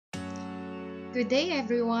Good day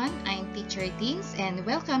everyone, I'm Teacher TINZ and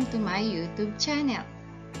welcome to my YouTube channel.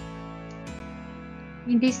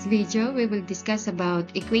 In this video, we will discuss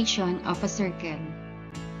about equation of a circle.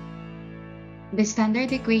 The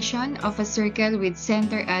standard equation of a circle with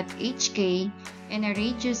center at HK and a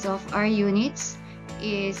radius of r units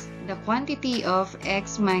is the quantity of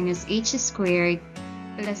x minus h squared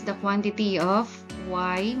plus the quantity of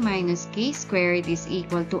y minus k squared is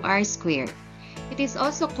equal to r squared. It is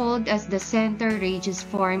also called as the center radius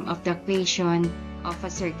form of the equation of a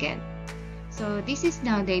circle. So this is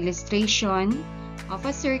now the illustration of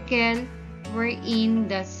a circle wherein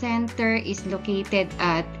the center is located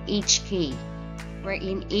at HK,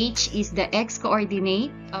 wherein H is the x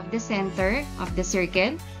coordinate of the center of the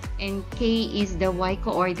circle and K is the y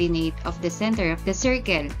coordinate of the center of the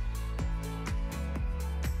circle.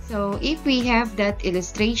 So if we have that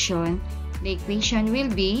illustration, the equation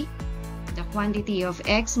will be the quantity of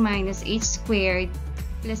x minus h squared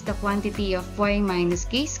plus the quantity of y minus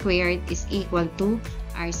k squared is equal to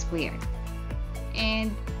r squared.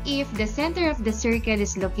 And if the center of the circle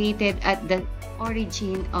is located at the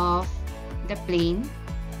origin of the plane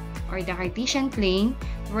or the Cartesian plane,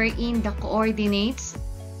 wherein the coordinates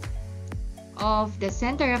of the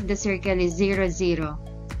center of the circle is 0, 0.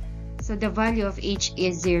 So the value of h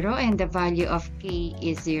is 0 and the value of k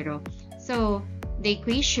is 0. So the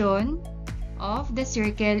equation of the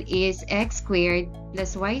circle is x squared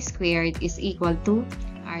plus y squared is equal to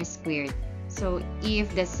r squared. So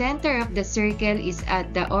if the center of the circle is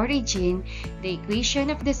at the origin, the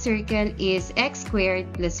equation of the circle is x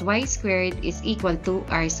squared plus y squared is equal to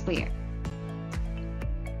r squared.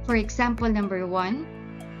 For example number 1,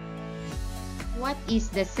 what is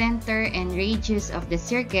the center and radius of the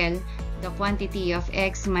circle? The quantity of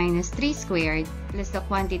x minus 3 squared plus the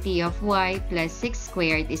quantity of y plus 6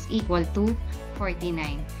 squared is equal to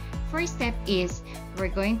 49. First step is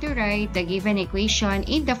we're going to write the given equation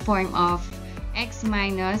in the form of x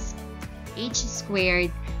minus h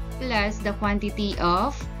squared plus the quantity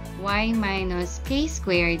of y minus k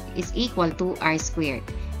squared is equal to r squared.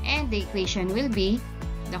 And the equation will be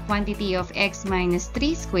the quantity of x minus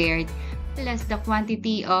 3 squared plus the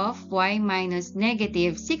quantity of y minus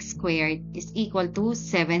negative 6 squared is equal to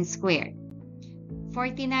 7 squared.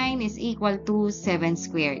 49 is equal to 7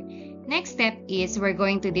 squared. Next step is we're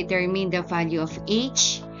going to determine the value of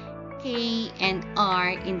h, k, and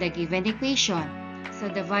r in the given equation. So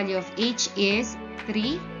the value of h is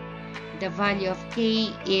 3, the value of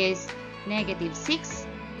k is negative 6,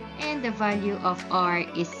 and the value of r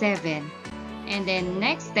is 7. And then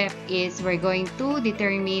next step is we're going to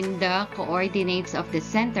determine the coordinates of the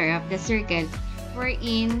center of the circle,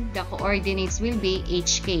 wherein the coordinates will be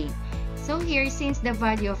hk. So here, since the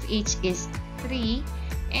value of h is 3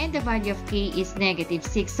 and the value of k is negative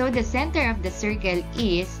 6, so the center of the circle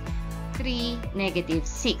is 3, negative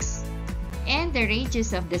 6. And the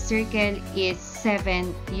radius of the circle is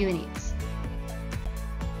 7 units.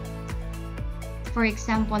 For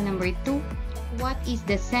example number 2, what is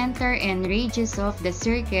the center and radius of the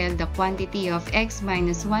circle? The quantity of x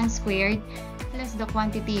minus 1 squared plus the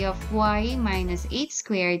quantity of y minus 8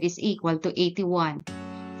 squared is equal to 81.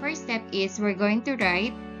 First step is we're going to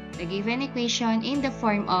write the given equation in the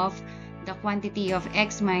form of the quantity of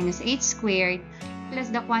x minus 8 squared plus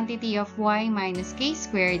the quantity of y minus k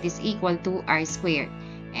squared is equal to r squared.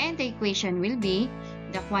 And the equation will be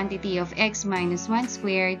the quantity of x minus 1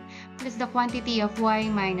 squared plus the quantity of y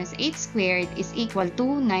minus 8 squared is equal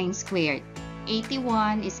to 9 squared.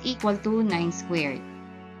 81 is equal to 9 squared.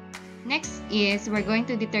 Next is we're going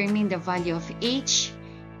to determine the value of h,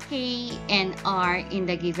 k, and r in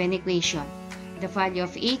the given equation. The value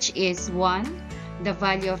of h is 1, the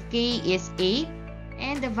value of k is 8,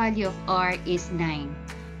 and the value of r is 9.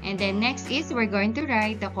 And then next is we're going to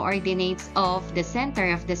write the coordinates of the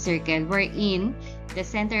center of the circle, wherein the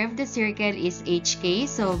center of the circle is hk.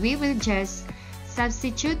 So we will just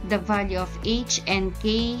substitute the value of h and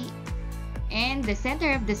k, and the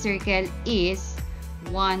center of the circle is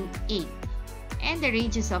 1, 8. And the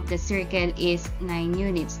radius of the circle is 9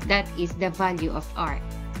 units. That is the value of r.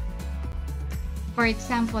 For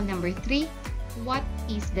example number 3, what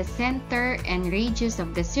is the center and radius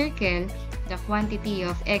of the circle? The quantity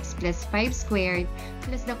of x plus 5 squared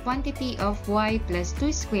plus the quantity of y plus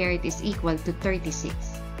 2 squared is equal to 36.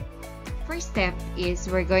 First step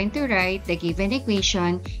is we're going to write the given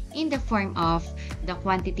equation in the form of the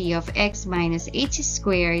quantity of x minus h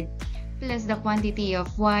squared plus the quantity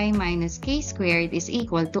of y minus k squared is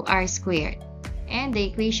equal to r squared. And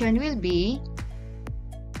the equation will be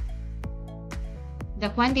the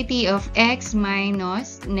quantity of x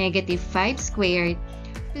minus negative 5 squared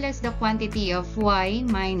plus the quantity of y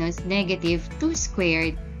minus negative 2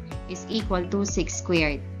 squared is equal to 6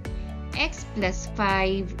 squared. X plus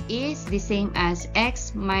 5 is the same as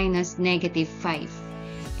x minus negative 5.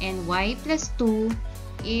 And y plus 2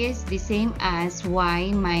 is the same as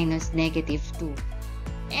y minus negative 2.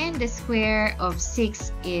 And the square of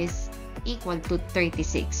 6 is equal to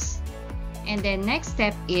 36. And then next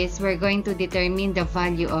step is we're going to determine the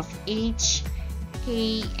value of h,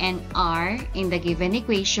 k, and r in the given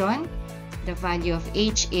equation. The value of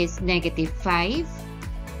h is negative 5.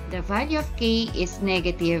 The value of k is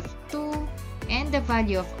negative 2. And the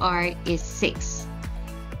value of r is 6.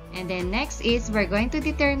 And then next is we're going to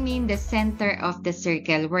determine the center of the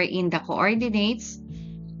circle wherein the coordinates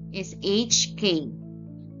is h, k.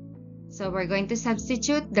 So we're going to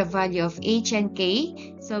substitute the value of h and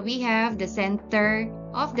k. So we have the center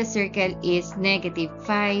of the circle is negative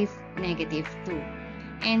 5, negative 2.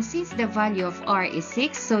 And since the value of r is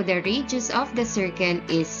 6, so the radius of the circle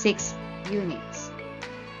is 6 units.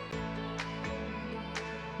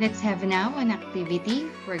 Let's have now an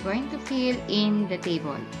activity. We're going to fill in the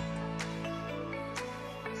table.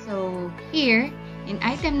 So here, in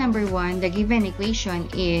item number 1, the given equation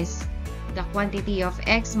is the quantity of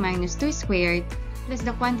x minus 2 squared plus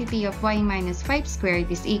the quantity of y minus 5 squared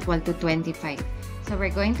is equal to 25. So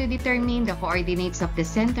we're going to determine the coordinates of the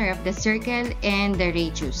center of the circle and the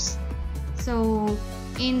radius. So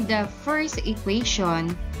in the first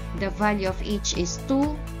equation, the value of h is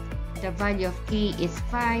 2, the value of k is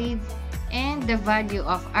 5, and the value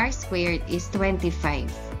of r squared is 25.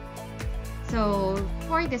 So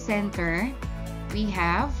for the center, we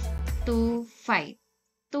have 2, 5.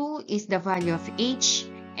 2 is the value of h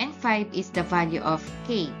and 5 is the value of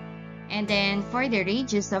k. And then for the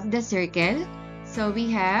radius of the circle, so we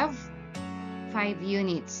have 5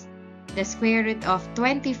 units. The square root of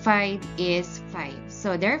 25 is 5.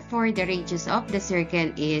 So therefore, the radius of the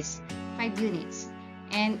circle is 5 units.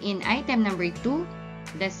 And in item number 2,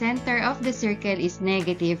 the center of the circle is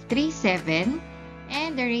negative 3, 7.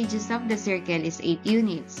 And the radius of the circle is 8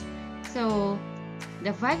 units. So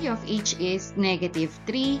the value of h is negative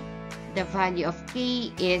 3, the value of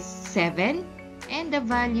k is 7, and the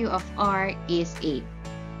value of r is 8.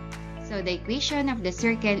 So the equation of the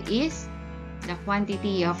circle is the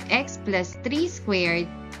quantity of x plus 3 squared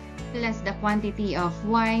plus the quantity of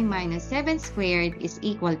y minus 7 squared is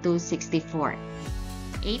equal to 64.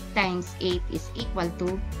 8 times 8 is equal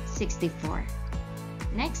to 64.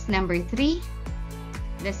 Next, number 3.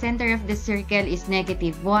 The center of the circle is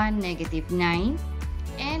negative 1, negative 9.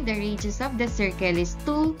 And the radius of the circle is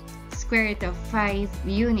 2 square root of 5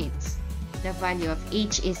 units. The value of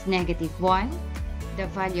h is negative 1. The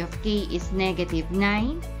value of k is negative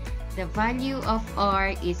 9. The value of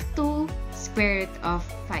r is 2 square root of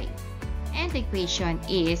 5. And the equation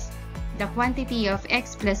is the quantity of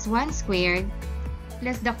x plus 1 squared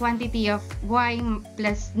plus the quantity of y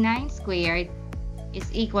plus 9 squared is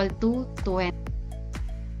equal to 20.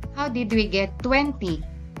 How did we get 20?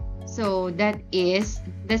 So that is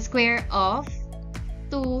the square of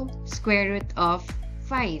 2 square root of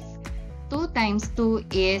 5. 2 times 2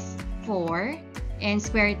 is 4. And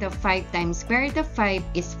square root of 5 times square root of 5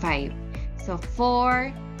 is 5. So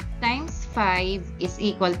 4 times 5 is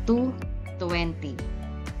equal to 20.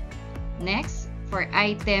 Next, for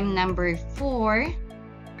item number 4,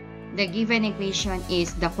 the given equation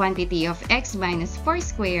is the quantity of x minus 4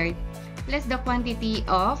 squared plus the quantity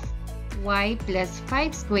of y plus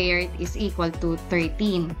 5 squared is equal to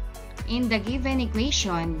 13. In the given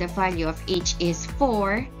equation, the value of h is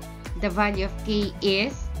 4, the value of k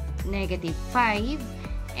is negative 5,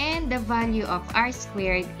 and the value of r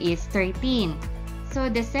squared is 13. So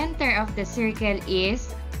the center of the circle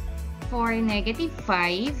is 4, negative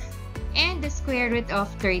 5, and the square root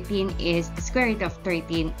of 13 is square root of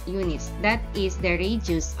 13 units. That is the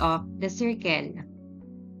radius of the circle.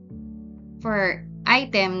 For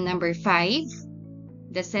item number 5,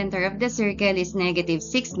 the center of the circle is negative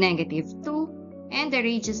 6, negative 2, and the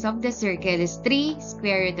radius of the circle is 3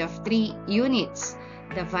 square root of 3 units.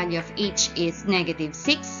 The value of h is negative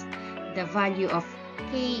 6, the value of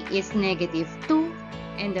k is negative 2,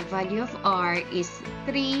 and the value of r is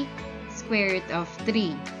 3 square root of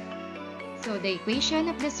 3. So the equation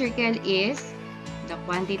of the circle is the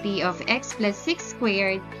quantity of x plus 6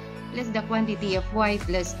 squared plus the quantity of y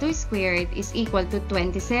plus 2 squared is equal to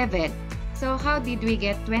 27. So how did we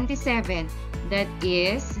get 27? That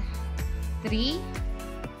is 3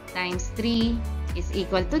 times 3 is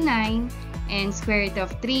equal to 9, and square root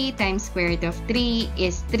of 3 times square root of 3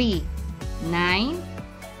 is 3. 9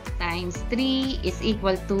 times 3 is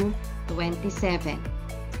equal to 27.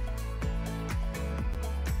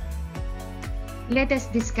 Let us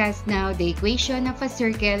discuss now the equation of a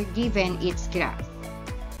circle given its graph.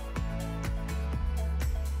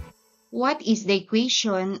 What is the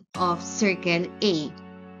equation of circle A?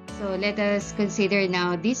 So let us consider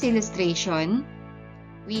now this illustration.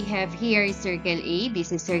 We have here circle A,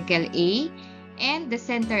 this is circle A, and the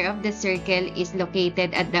center of the circle is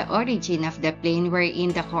located at the origin of the plane wherein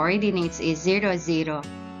the coordinates is 0, 0.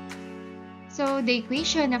 So the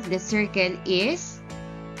equation of the circle is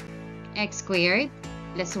x squared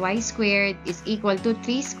plus y squared is equal to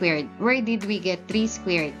 3 squared. Where did we get 3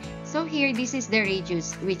 squared? So here, this is the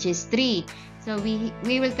radius, which is 3. So we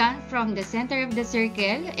will count from the center of the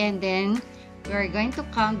circle, and then we're going to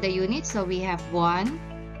count the units. So we have 1,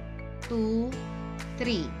 2,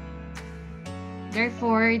 3.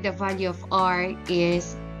 Therefore, the value of r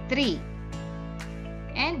is 3.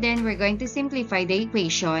 And then we're going to simplify the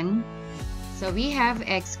equation. So we have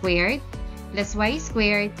x squared plus y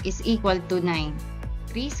squared is equal to 9.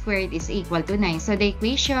 3 squared is equal to 9. So the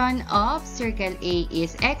equation of circle A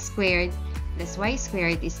is x squared plus y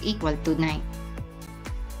squared is equal to 9.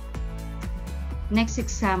 Next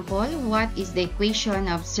example, what is the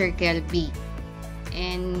equation of circle B?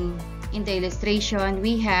 And in the illustration,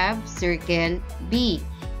 we have circle B.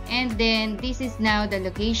 And then this is now the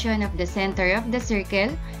location of the center of the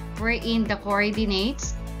circle, wherein the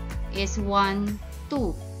coordinates is 1,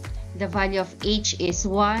 2. The value of h is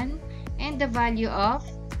 1, and the value of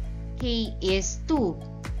k is 2.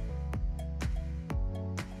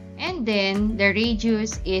 And then the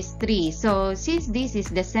radius is 3. So since this is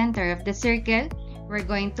the center of the circle, we're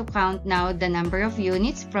going to count now the number of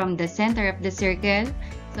units from the center of the circle.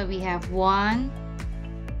 So we have 1,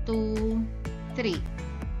 2, 3.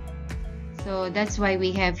 So that's why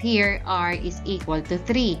we have here r is equal to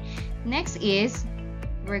 3. Next is,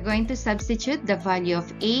 we're going to substitute the value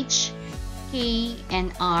of h, k,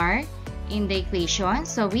 and r in the equation.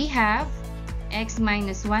 So we have x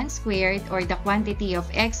minus 1 squared, or the quantity of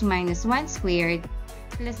x minus 1 squared,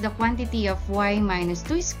 plus the quantity of y minus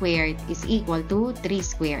 2 squared is equal to 3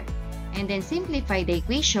 squared. And then simplify the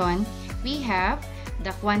equation. We have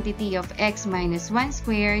the quantity of x minus 1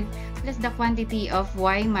 squared plus the quantity of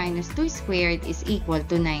y minus 2 squared is equal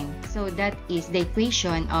to 9. So that is the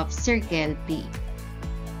equation of circle B.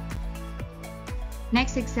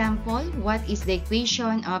 Next example, what is the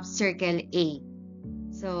equation of circle A?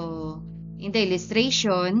 So in the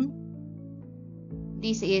illustration,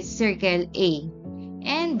 this is circle A.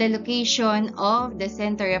 And the location of the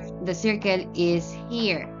center of the circle is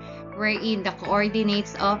here, wherein the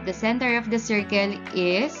coordinates of the center of the circle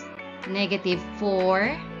is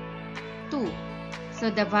 -4, 2. So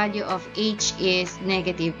the value of h is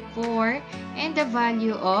 -4, and the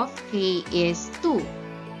value of k is 2.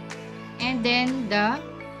 And then the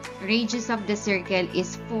radius of the circle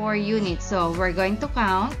is 4 units. So we're going to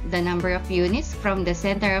count the number of units from the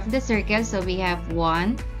center of the circle. So we have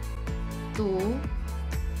 1, 2,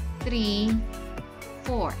 3,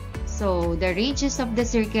 4. So the radius of the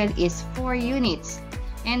circle is 4 units.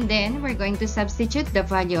 And then we're going to substitute the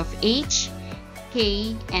value of h,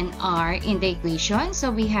 k, and r in the equation.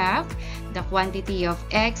 So we have the quantity of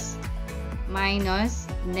x minus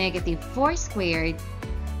 -4 squared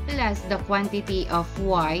plus the quantity of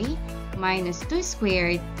y minus 2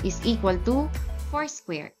 squared is equal to 4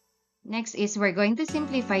 squared. Next is, we're going to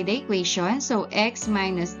simplify the equation. So x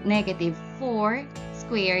minus -4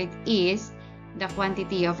 squared is the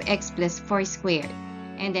quantity of x plus 4 squared.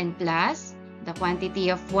 And then plus the quantity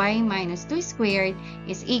of y minus 2 squared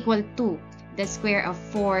is equal to the square of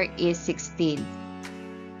 4 is 16.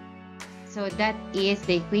 So that is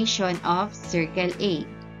the equation of circle A.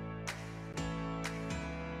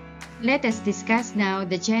 Let us discuss now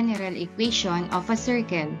the general equation of a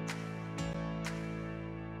circle.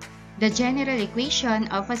 The general equation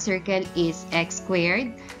of a circle is x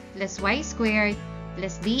squared plus y squared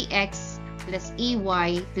plus dx plus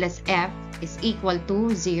ey plus f is equal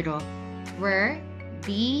to 0, where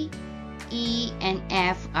d, e, and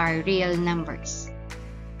f are real numbers.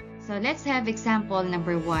 So let's have example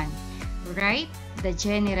number 1. Write the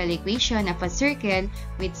general equation of a circle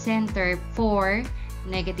with center 4,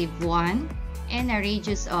 -1, and a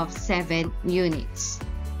radius of 7 units.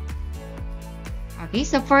 Okay,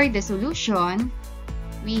 so for the solution,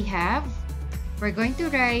 we're going to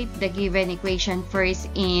write the given equation first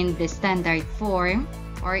in the standard form,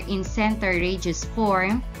 or in center radius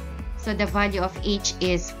form. So the value of h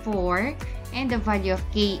is 4, and the value of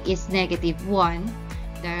k is -1.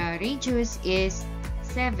 The radius is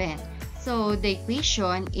 7. So the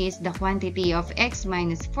equation is the quantity of x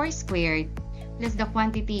minus 4 squared plus the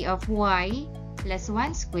quantity of y plus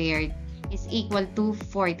 1 squared is equal to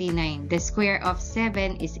 49. The square of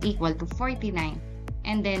 7 is equal to 49.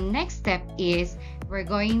 And then next step is we're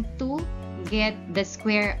going to get the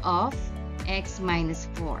square of x minus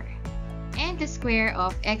 4. And the square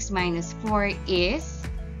of x minus 4 is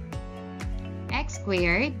x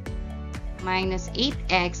squared minus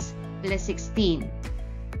 8x plus 16.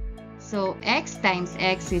 So x times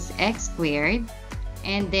x is x squared,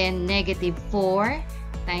 and then negative 4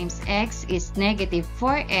 times x is negative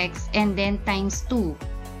 4x, and then times 2.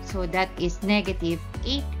 So that is negative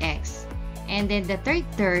 8x. And then the third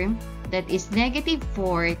term, that is negative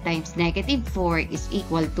 4 times negative 4 is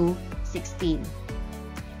equal to 16.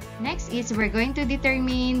 Next is we're going to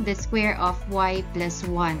determine the square of y plus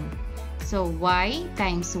 1. So y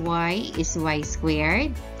times y is y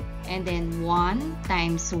squared. And then 1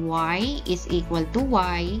 times y is equal to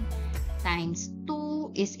y times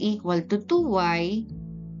 2 is equal to 2y.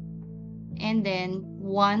 And then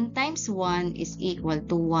 1 times 1 is equal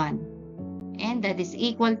to 1. And that is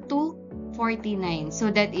equal to 49.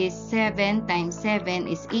 So that is 7 times 7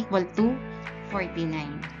 is equal to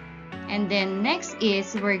 49. And then next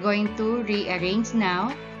is we're going to rearrange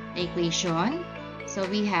now the equation. So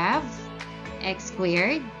we have x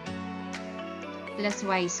squared plus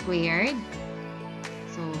y squared.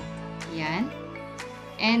 So, yan.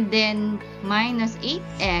 And then minus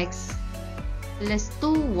 8x plus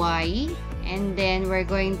 2y. And then we're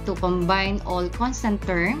going to combine all constant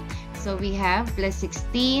term. So we have plus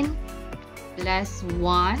 16 plus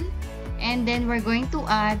 1. And then we're going to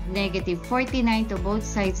add negative 49 to both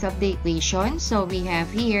sides of the equation. So we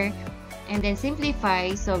have here, and then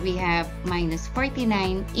simplify. So we have minus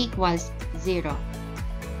 49 equals 0.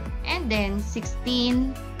 And then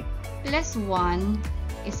 16 plus 1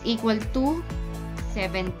 is equal to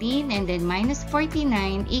 17. And then minus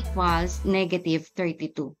 49 equals negative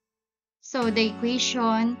 32. So the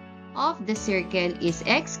equation of the circle is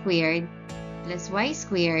x squared plus y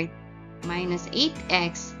squared minus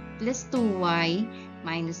 8x plus 2y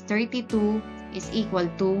minus 32 is equal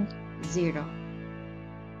to 0.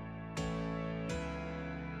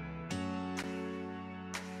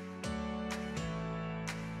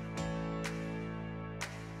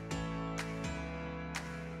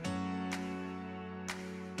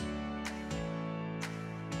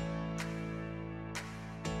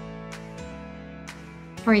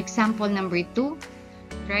 For example number 2,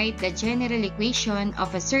 write the general equation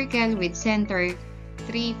of a circle with center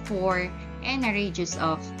 3, 4, and a radius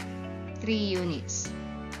of 3 units.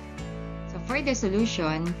 So for the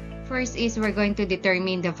solution, first is we're going to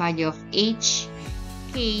determine the value of h,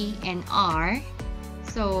 k, and r.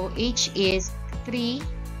 So h is 3,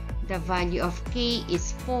 the value of k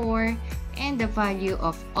is 4, and the value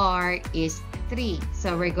of r is 3.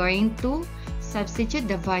 So we're going to substitute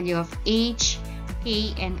the value of h,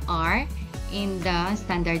 k, and r in the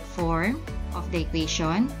standard form of the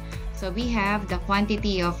equation. So we have the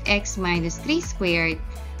quantity of x minus 3 squared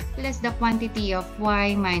plus the quantity of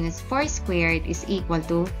y minus 4 squared is equal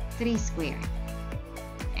to 3 squared.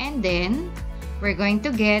 And then we're going to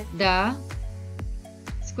get the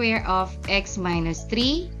square of x minus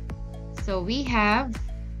 3. So we have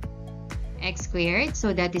x squared.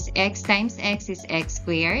 So that is x times x is x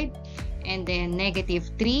squared. And then negative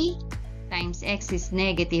 3 times x is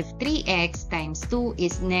negative 3x times 2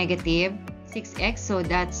 is negative 6x. So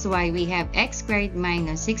that's why we have x squared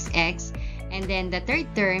minus 6x. And then the third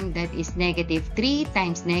term, that is negative 3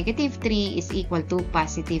 times negative 3 is equal to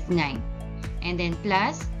positive 9. And then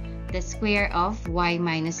plus the square of y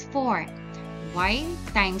minus 4. Y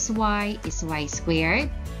times y is y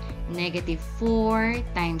squared. Negative 4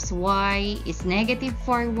 times y is negative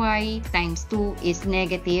 4y times 2 is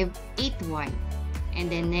negative 8y.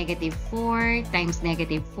 And then negative 4 times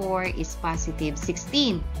negative 4 is positive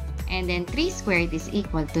 16. And then 3 squared is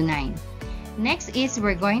equal to 9. Next is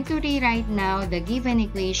we're going to rewrite now the given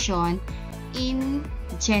equation in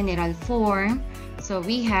general form. So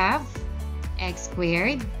we have x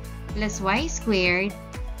squared plus y squared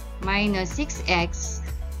minus 6x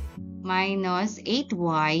minus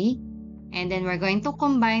 8y. And then we're going to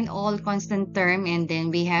combine all constant term, and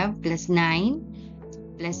then we have plus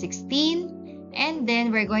 9 plus 16. And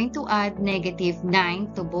then we're going to add negative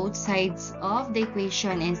 9 to both sides of the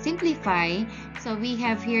equation and simplify. So we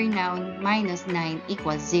have here now minus 9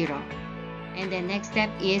 equals 0. And the next step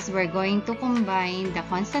is we're going to combine the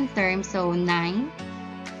constant terms. So 9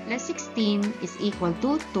 plus 16 is equal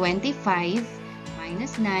to 25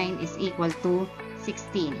 minus 9 is equal to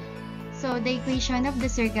 16. So the equation of the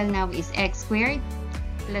circle now is x squared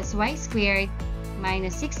plus y squared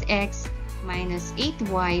minus 6x minus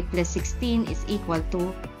 8y plus 16 is equal to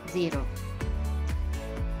 0.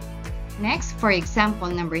 Next, for example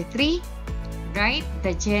number 3, write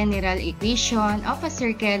the general equation of a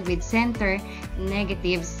circle with center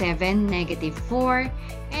 -7, -4,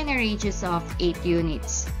 and a radius of 8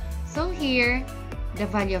 units. So here, the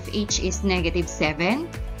value of h is -7,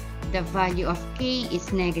 the value of k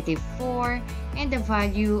is -4, and the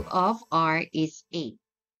value of r is 8.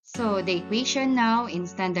 So the equation now in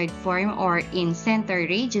standard form or in center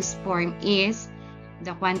radius form is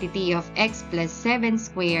the quantity of x plus 7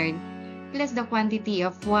 squared plus the quantity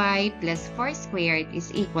of y plus 4 squared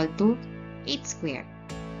is equal to 8 squared.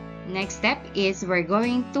 Next step is we're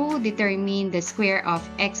going to determine the square of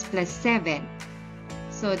x plus 7.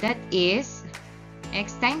 So that is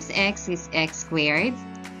x times x is x squared.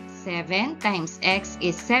 7 times x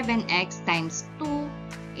is 7x times 2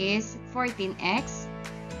 is 14x.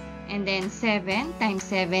 And then 7 times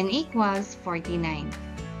 7 equals 49.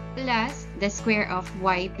 Plus the square of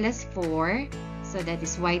y plus 4. So that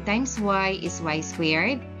is y times y is y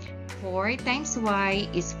squared. 4 times y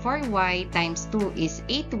is 4y times 2 is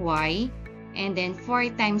 8y. And then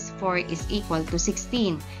 4 times 4 is equal to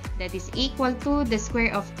 16. That is equal to the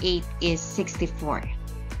square of 8 is 64.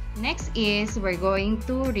 Next is we're going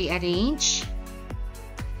to rearrange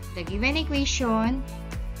the given equation.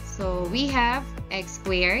 So we have x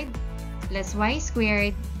squared plus y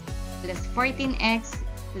squared plus 14x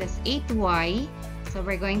plus 8y. So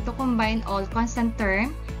we're going to combine all constant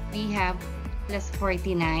term. We have plus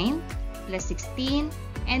 49 plus 16,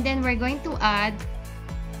 and then we're going to add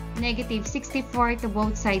 -64 to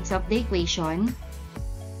both sides of the equation.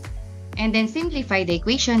 And then simplify the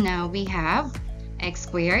equation now. We have x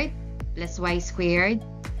squared plus y squared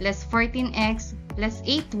plus 14x plus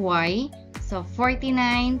 8y. So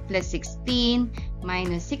 49 plus 16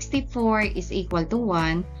 minus 64 is equal to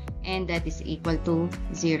 1, and that is equal to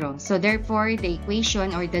 0. So therefore, the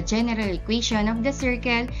equation or the general equation of the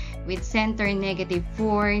circle with center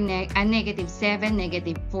 -4, -7,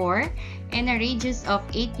 -4, and a radius of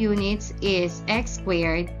 8 units is x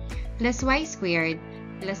squared plus y squared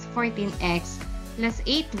plus 14x plus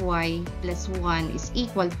 8y plus 1 is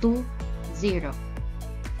equal to 0.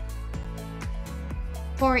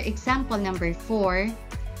 For example number 4,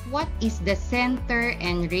 what is the center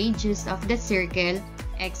and radius of the circle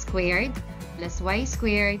x squared plus y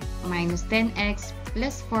squared minus 10x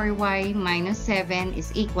plus 4y minus 7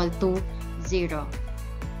 is equal to 0.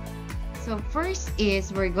 So first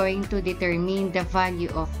is we're going to determine the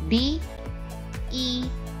value of d, e,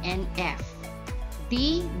 and f.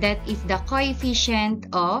 D, that is the coefficient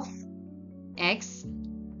of x.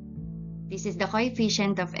 This is the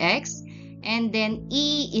coefficient of x. And then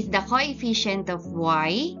e is the coefficient of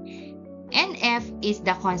y. And f is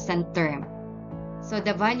the constant term. So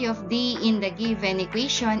the value of d in the given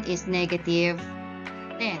equation is -10.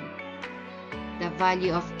 The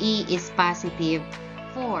value of e is +4.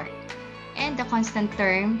 And the constant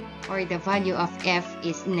term or the value of f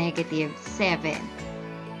is -7.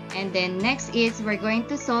 And then next is we're going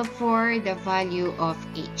to solve for the value of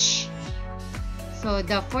h. So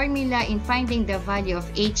the formula in finding the value of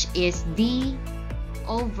h is d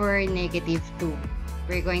over -2.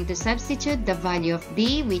 We're going to substitute the value of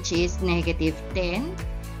d, which is -10,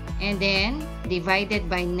 and then divided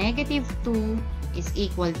by -2 is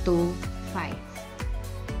equal to 5.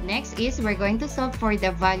 Next is we're going to solve for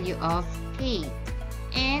the value of k.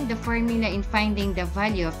 And the formula in finding the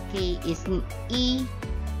value of k is e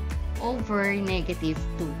over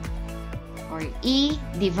 -2. Or e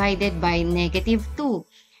divided by -2.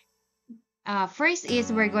 First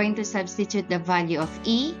is we're going to substitute the value of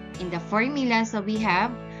e in the formula. So we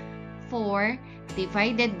have 4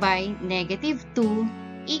 divided by -2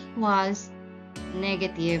 equals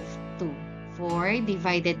 -2. 4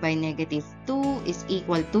 divided by -2 is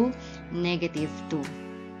equal to -2.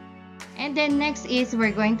 And then next is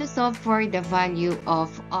we're going to solve for the value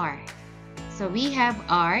of r. So we have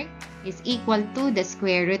r is equal to the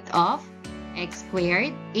square root of x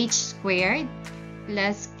squared, h squared,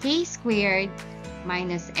 plus k squared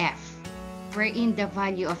minus f, wherein the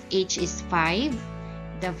value of h is 5,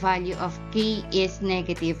 the value of k is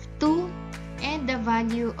 -2, and the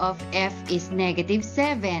value of f is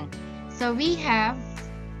 -7. So we have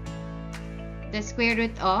the square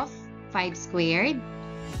root of 5 squared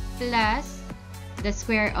plus the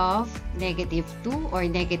square of -2 or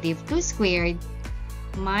 -2 squared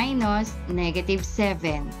minus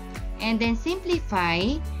 -7. And then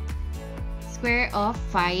simplify, square of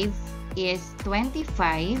 5 is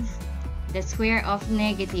 25. The square of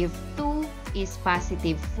 -2 is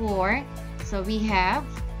 +4. So we have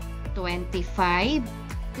 25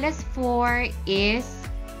 plus 4 is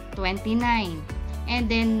 29. And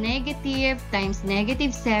then negative times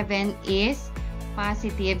negative 7 is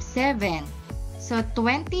positive 7. So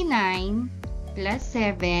 29 plus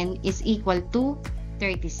 7 is equal to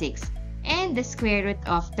 36. And the square root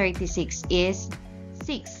of 36 is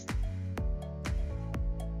 6.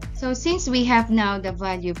 So since we have now the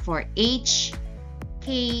value for h,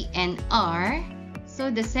 k, and r, so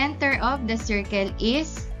the center of the circle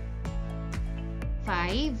is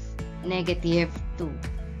 5, negative 2.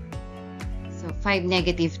 So 5,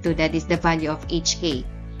 negative 2, that is the value of hk.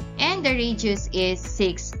 And the radius is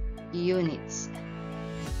 6 units.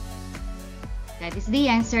 That is the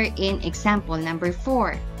answer in example number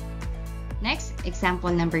 4. Next,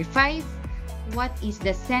 example number 5. What is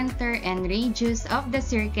the center and radius of the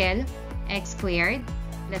circle x squared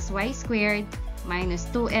plus y squared minus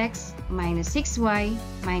 2x minus 6y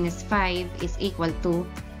minus 5 is equal to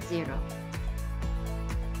 0?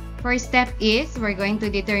 First step is we're going to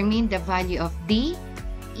determine the value of D,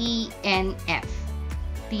 E, and F.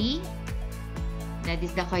 D, that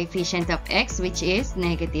is the coefficient of x, which is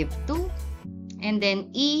negative 2. And then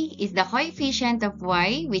E is the coefficient of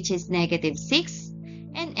y, which is negative 6.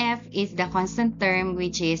 And F is the constant term,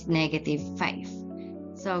 which is negative 5.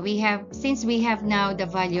 So since we have now the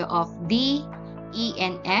value of D, E,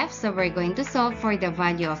 and F, so we're going to solve for the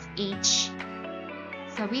value of H.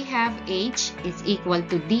 So we have H is equal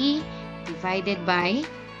to D divided by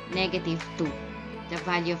negative 2. The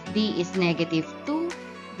value of D is negative 2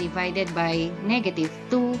 divided by negative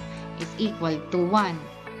 2 is equal to 1.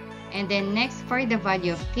 And then next, for the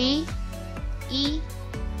value of K,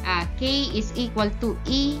 K is equal to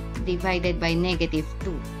E divided by negative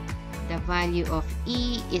 2. The value of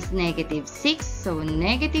E is negative 6. So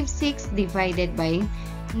negative 6 divided by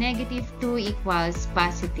negative 2 equals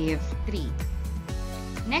positive 3.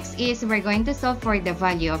 Next is we're going to solve for the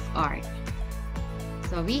value of R.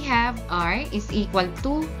 So we have R is equal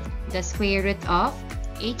to the square root of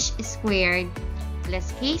h squared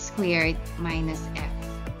plus k squared minus f.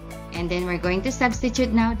 And then we're going to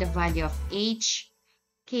substitute now the value of h,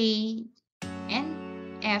 k, and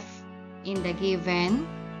f in the given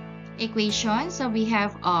equation. So we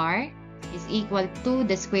have R is equal to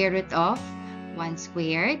the square root of 1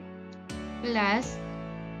 squared plus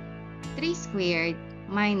 3 squared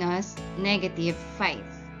minus negative 5.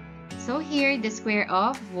 So here the square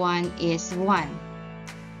of 1 is 1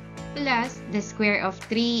 plus the square of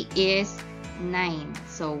 3 is 9.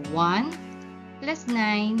 So 1 plus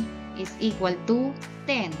 9 is equal to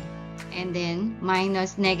 10. And then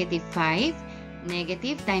minus negative 5.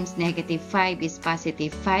 Negative times negative 5 is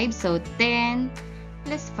positive 5. So 10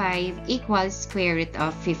 plus 5 equals square root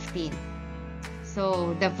of 15.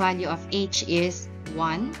 So the value of h is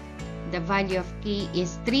 1. The value of k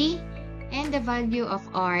is 3. And the value of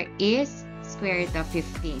r is square root of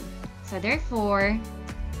 15. So therefore,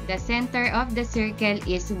 the center of the circle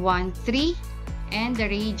is 1, 3. And the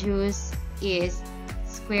radius is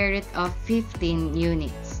square root of 15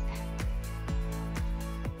 units.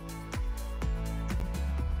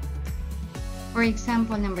 For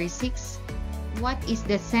example number 6, what is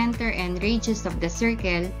the center and radius of the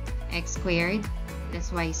circle x squared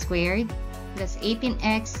plus y squared plus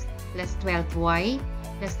 18x plus 12y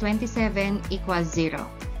plus 27 equals 0?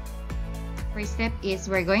 First step is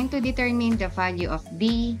we're going to determine the value of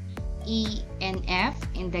D, E, and F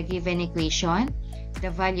in the given equation.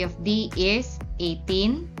 The value of D is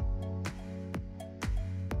 18.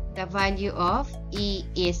 The value of E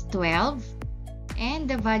is 12. And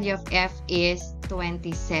the value of F is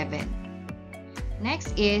 27.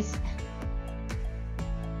 Next is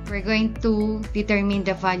we're going to determine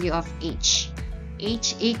the value of H.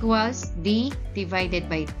 H equals D divided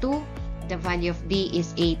by 2. The value of D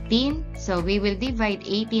is 18. So we will divide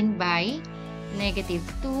 18 by negative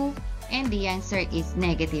 2 and the answer is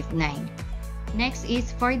negative 9. Next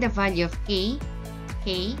is for the value of K.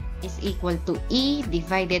 K is equal to E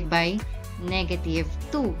divided by negative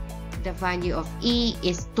 2. The value of E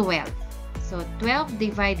is 12. So 12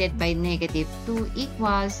 divided by negative 2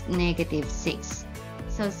 equals negative 6.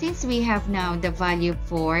 So since we have now the value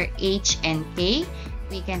for H and K,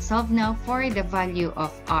 we can solve now for the value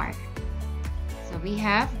of R. So we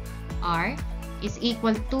have R is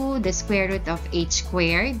equal to the square root of H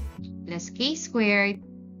squared plus K squared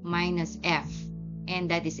minus F.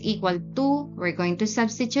 And that is equal to, we're going to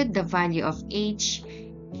substitute the value of H,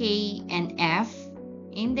 K, and F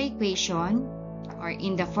in the equation or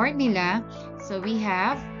in the formula. So we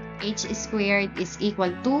have h squared is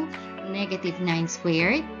equal to negative 9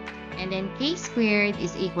 squared, and then k squared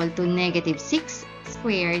is equal to negative 6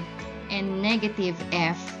 squared, and negative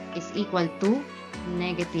f is equal to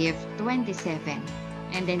negative 27.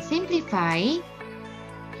 And then simplify,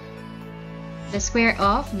 The square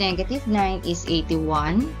of negative 9 is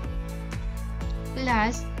 81,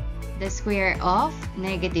 plus the square of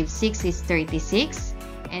negative 6 is 36,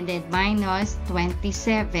 and then minus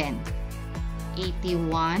 27.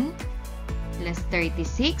 81 plus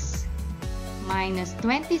 36 minus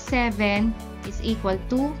 27 is equal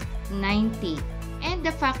to 90. And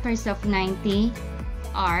the factors of 90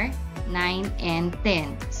 are 9 and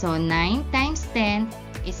 10. So 9 times 10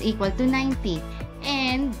 is equal to 90.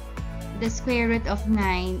 And the square root of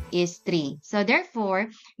 9 is 3. So therefore,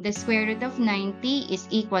 the square root of 90 is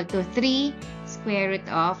equal to 3 square root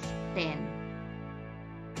of 10.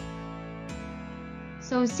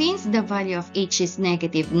 So since the value of h is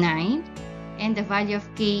negative 9 and the value of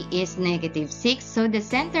k is negative 6, so the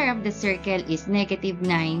center of the circle is negative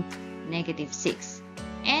 9, negative 6.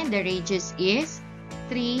 And the radius is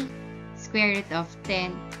 3 square root of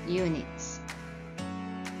 10 units.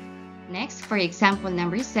 Next, for example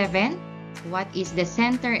number 7, what is the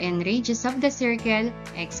center and radius of the circle?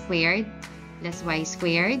 X squared plus y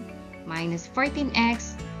squared minus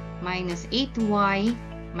 14x minus 8y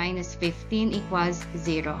minus 15 equals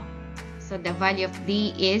 0. So the value of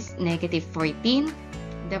d is negative 14,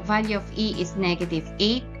 the value of e is negative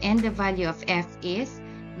 8, and the value of f is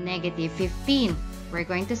negative 15. We're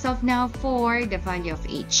going to solve now for the value of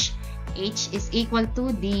h. h is equal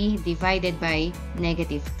to d divided by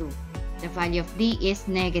negative 2. The value of d is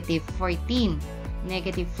negative 14.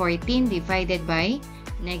 Negative 14 divided by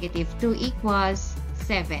negative 2 equals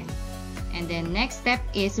 7. And then next step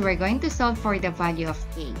is we're going to solve for the value of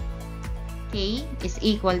k. K is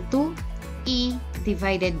equal to e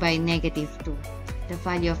divided by negative 2. The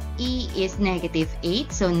value of e is negative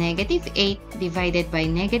 8. So negative 8 divided by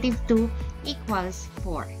negative 2 equals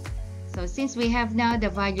 4. So since we have now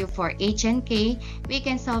the value for h and k, we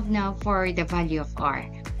can solve now for the value of r.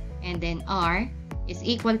 And then r is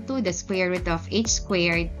equal to the square root of h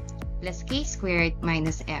squared plus k squared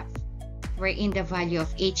minus f. Wherein the value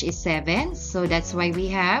of h is 7, so that's why we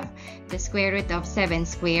have the square root of 7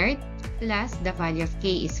 squared plus the value of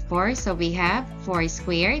k is 4, so we have 4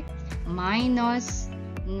 squared minus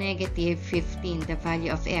negative 15. The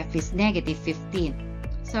value of f is negative 15.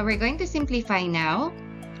 So we're going to simplify now.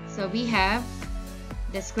 So we have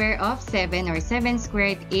the square of 7 or 7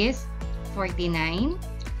 squared is 49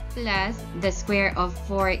 plus the square of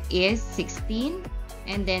 4 is 16.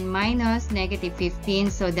 And then minus negative 15,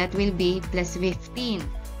 so that will be plus 15.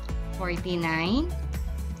 49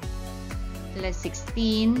 plus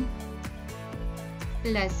 16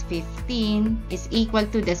 plus 15 is equal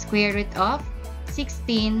to the square root of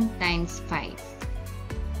 16 times 5.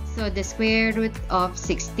 So the square root of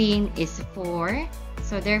 16 is 4.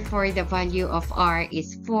 So therefore, the value of r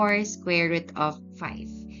is 4 square root of 5.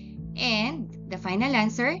 And the final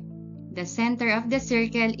answer, the center of the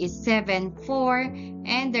circle is 7, 4,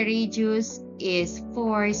 and the radius is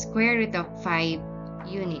 4 square root of 5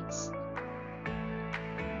 units.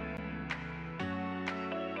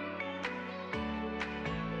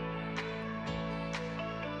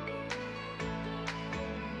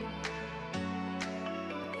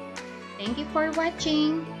 Thank you for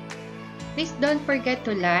watching. Please don't forget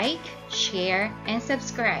to like, share, and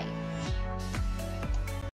subscribe.